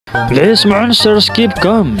These monsters keep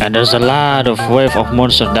coming, and there's a lot of wave of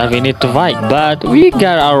monsters that we need to fight. But we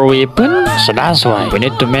got our weapon, so that's why we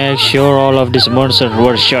need to make sure all of these monsters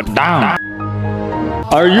were shot down.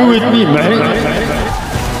 Are you with me, man?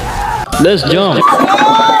 Let's jump.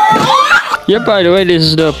 Yeah, by the way, this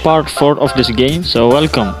is the part 4 of this game, so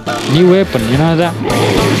welcome. New weapon, you know that?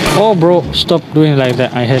 Oh, bro, stop doing like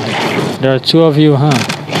that. I hate it. There are 2 of you, huh?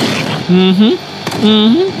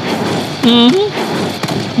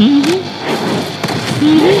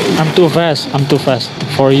 I'm too fast. I'm too fast.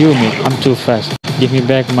 For you, me. I'm too fast. Give me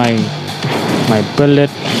back my bullet.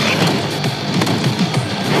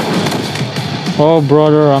 Oh,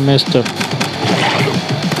 brother, I messed up.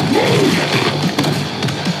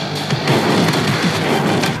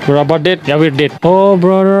 We're about dead. Yeah, we're dead. Oh,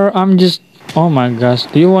 brother, I'm just... Oh my gosh.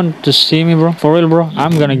 Do you want to see me, bro? For real, bro?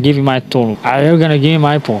 I'm gonna give you my tool. Are you gonna give me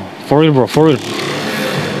my tool? For real, bro. For real.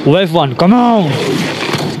 Wave 1. Come on.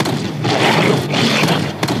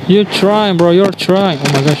 You're trying, bro. You're trying.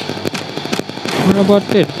 Oh my gosh. What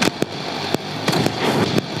about it?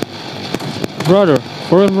 Brother.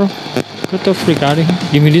 For real, bro. Get the freak out of here.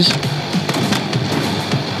 Give me this.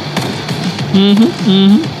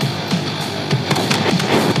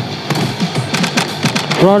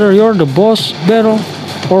 Brother, you're the boss battle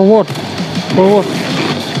or what? Or what?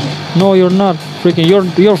 No, you're not. Freaking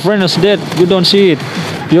your friend is dead. You don't see it.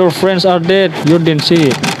 Your friends are dead. You didn't see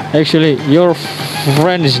it. Actually, your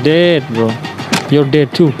friend is dead, bro. You're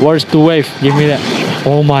dead too. Where's the wave? Give me that.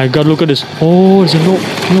 Oh my god, look at this. Oh, there's a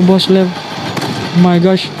no boss left. Oh my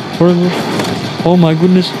gosh. Forever. Oh my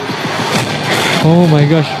goodness. Oh my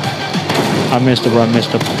gosh. I messed up, bro. I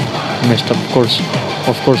messed up. I messed up, of course.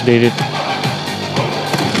 Of course they did.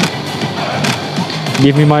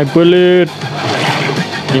 Give me my bullet.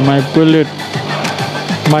 Give my bullet.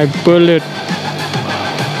 My bullet.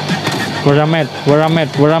 Where I'm at? Where I'm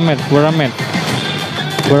at? Where I'm at? Where I'm at?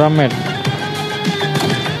 Where I'm at?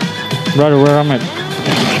 Brother, where I'm at?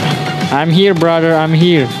 I'm here, brother. I'm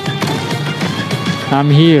here. I'm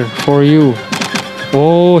here for you.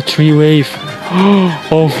 Oh, 3 wave.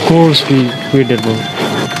 Of course we did, bro.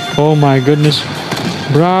 Oh my goodness.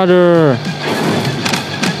 Brother.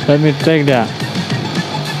 Let me take that.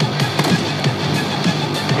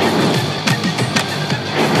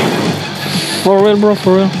 For real, bro,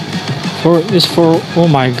 for real. For oh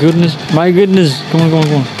my goodness. My goodness. Come on, come on,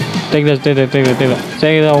 come on. Take that, take that, take that, take that.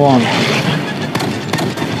 Take that one.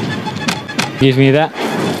 Give me that.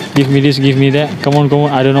 Give me this, give me that. Come on, come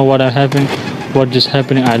on. I don't know what happened. What just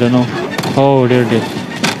happening? I don't know. Oh, they're dead.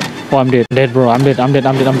 Oh, I'm dead. Dead, bro. I'm dead. I'm dead.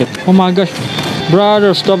 I'm dead. I'm dead. Oh my gosh.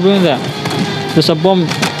 Brother, stop doing that. There's a bomb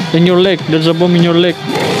in your leg. There's a bomb in your leg.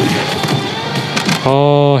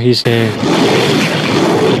 Oh, he's dead.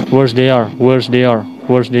 Where's they are? Where's they are?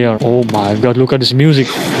 Where's they are? Oh my god, look at this music.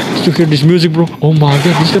 Did you hear this music, bro? Oh my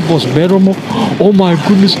god, this is the boss battle mode. Oh my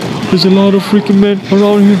goodness, there's a lot of freaking men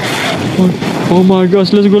around here. Oh my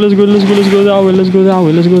gosh, let's go, let's go, let's go, let's go that way, let's go that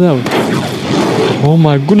way, let's go that way. Oh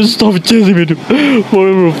my goodness, stop chasing me, dude.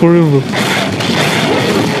 Forever, forever.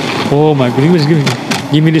 Oh my goodness,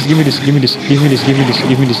 give me this, give me this, give me this, give me this, give me this,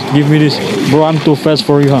 give me this, give me this. Bro, I'm too fast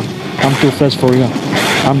for you, huh? I'm too fast for you.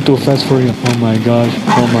 I'm too fast for you. Oh my gosh.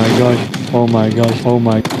 Oh my gosh. Oh my gosh. Oh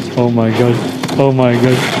my. Oh my gosh. Oh my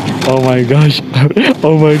gosh. Oh my gosh.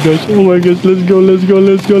 Oh my gosh. Oh my gosh. Let's go. Let's go.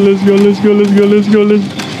 Let's go. Let's go. Let's go. Let's go. Let's go. Let's.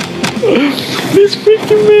 This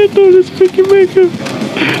freaking man. Oh, this freaking man.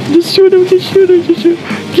 Just shoot him. Just shoot him. Just shoot.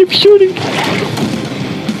 Keep shooting.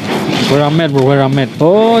 Where I'm at, bro? Where I'm at?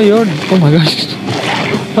 Oh, you're. Oh my gosh.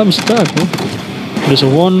 I'm stuck, bro. There's a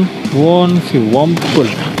one pull.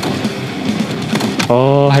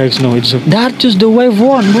 Oh heck no, it's that's just the wave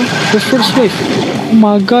 1, bro. The first wave. Oh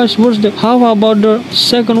my gosh, where's the how about the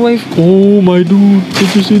second wave? Oh my dude,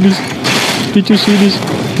 did you see this? Did you see this?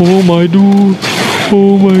 Oh my dude.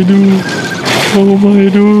 Oh my dude. Oh my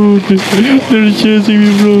dude. They're chasing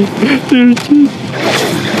me, bro. They're chasing.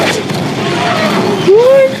 Oh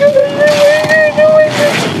my god. Oh my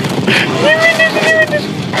god. Give me this, give me this.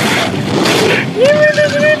 Give me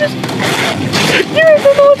this, give me this. Give me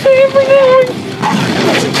the whole thing for now.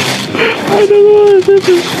 I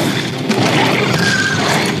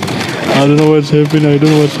don't know what's happening. I don't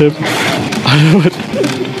know what's happening. I don't know what's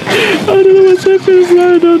happening. I don't know what's happening. I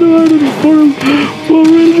don't know. For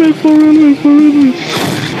real, man. For real, man. For real, man.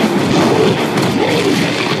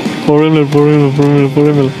 For real, man. For real, man. For real, for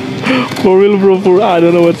real. For real, bro. For I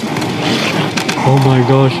don't know what's. Oh my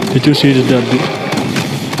gosh! Did you see that?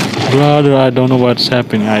 Brother, I don't know what's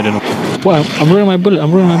happening. I don't know. Wow, I'm running my bullet.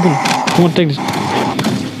 I'm running my bullet. Come on, take this.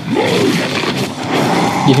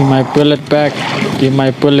 Give me my bullet back. Give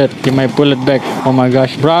my bullet. Give my bullet back. Oh my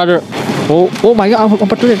gosh, brother. Oh my god, I'm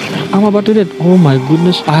about to dead. I'm about to dead. Oh my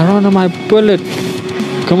goodness. I ran out of my bullet.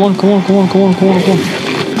 Come on.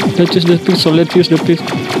 Let's use the pistol. Let's use the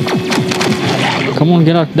pistol. Come on,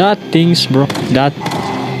 get out. That things, bro. That.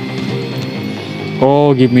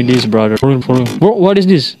 Oh, give me this, brother. For real. Bro, what is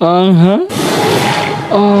this?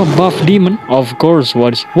 Oh, buff demon. Of course.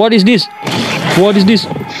 What is this? What is this?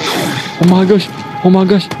 Oh my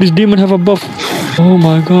gosh. This demon have a buff. Oh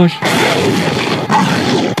my gosh.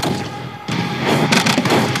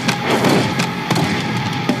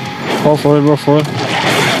 Oh, for real, bro. For real.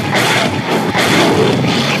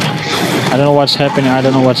 I don't know what's happening. I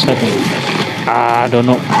don't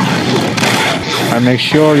know. I make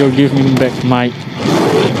sure you give me back my.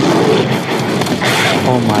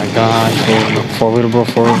 Oh my gosh, for real, bro,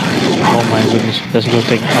 for real. Oh my goodness, let's go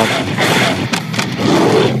take it out.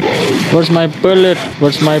 Where's my bullet?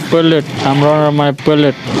 I'm running out of my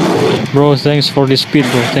bullet. Bro, thanks for the speed,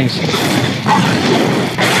 bro, thanks.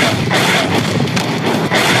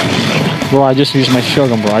 Bro, I just used my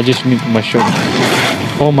shotgun, bro. I just need my shotgun.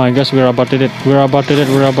 Oh my gosh, we're about to dead.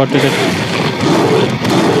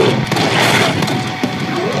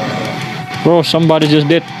 Bro, somebody just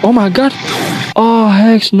dead. Oh my god. Oh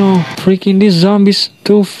heck no. Freaking these zombies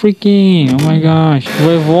too freaking. Oh my gosh.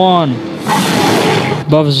 Wave 1.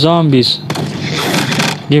 Buff zombies.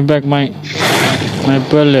 Give back my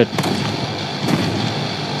bullet.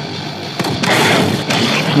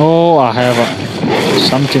 Oh, I have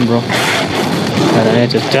something, bro, that I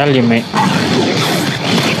need to tell you, mate.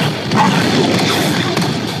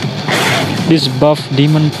 This buff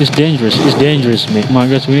demon is dangerous. Mate. Oh my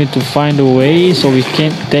gosh, we need to find a way so we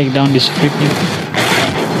can't take down this freaking.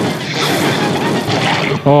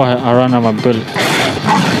 Oh, I ran out of my bullet.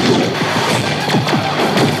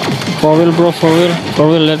 For real, bro, for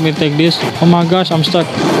real, let me take this. Oh my gosh, I'm stuck,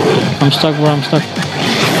 bro,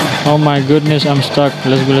 Oh my goodness, I'm stuck.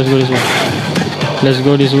 Let's go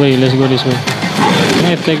this way. Let's go this way. Can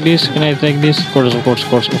I take this? Of course.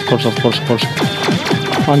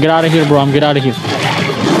 Oh, get out of here, bro.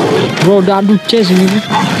 Bro, that dude chasing me.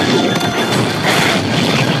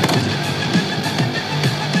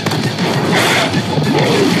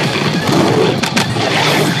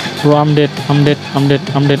 Bro, I'm dead.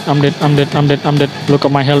 Look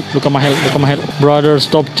at my health. Brother,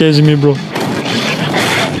 stop chasing me, bro.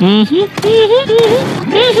 We're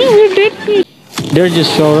dead. They're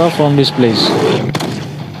just showed up from this place.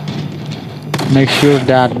 Make sure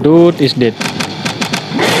that dude is dead.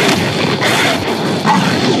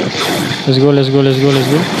 Let's go. Let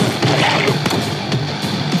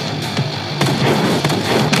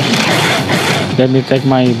me take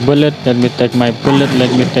my bullet.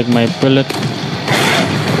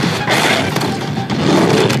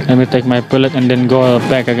 And then go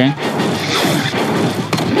back again.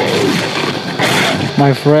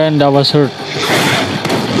 My friend, that was hurt.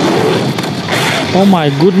 Oh my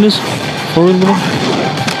goodness. For real, bro.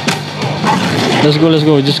 Let's go.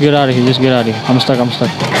 Just get out of here. I'm stuck.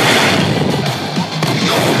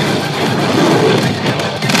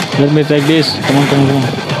 Let me take this. Come on.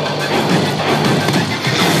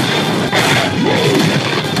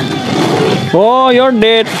 Oh, you're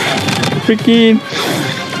dead. Freaking.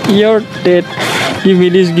 You're dead. Give me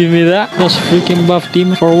this, give me that. That's freaking buff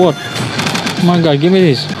demon for what? Oh my god, give me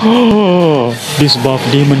this. Oh, this buff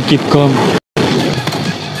demon keep coming.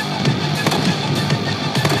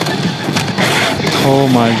 Oh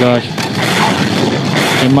my gosh.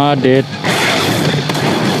 Am I dead?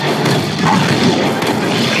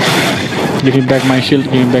 Give me back my shield.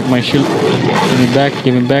 Give me back.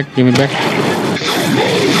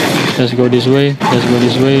 Let's go this way.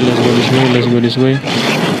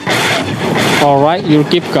 Alright, you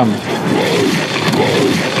keep coming.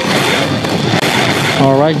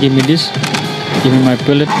 Alright, give me this. Give me my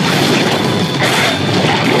bullet.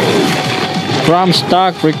 Bro, I'm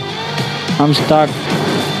stuck, freak.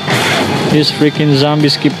 These freaking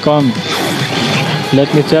zombies keep coming.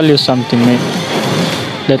 Let me tell you something, mate.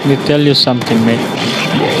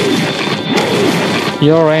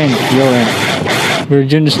 You're in. We're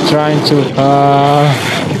just trying to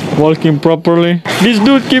walking properly. This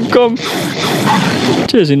dude keep coming,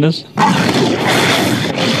 chasing us.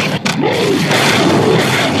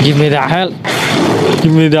 Give me that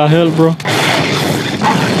help, bro.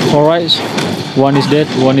 Alright, one is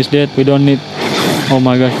dead. We don't need. Oh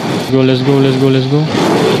my god. Let's go.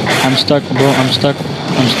 I'm stuck, bro. I'm stuck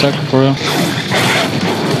for real.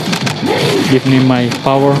 Give me my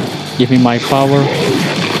power.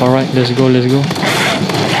 Alright, let's go.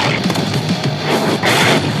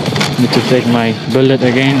 Need to take my bullet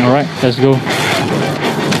again. Alright, let's go.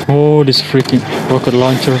 Oh, this freaking rocket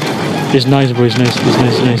launcher is nice, bro. It's nice. It's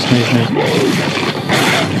nice.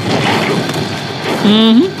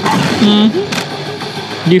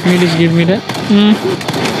 Give me this, give me that.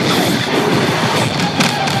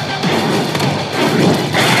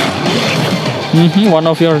 One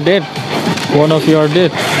of you are dead. One of you are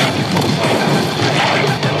dead.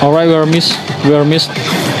 Alright, we are missed.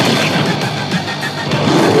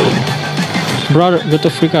 Brother, get the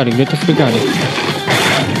freak out of here.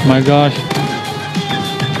 My gosh.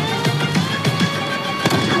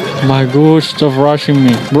 My god, stop rushing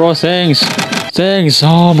me. Bro, thanks.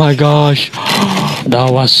 Oh my gosh. That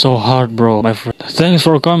was so hard, bro. My friend. Thanks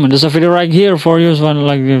for coming. There's a video right here for you. One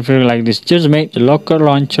like video like this. Just make the locker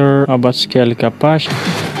launcher about scale capacity.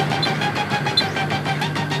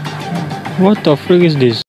 What the freak is this?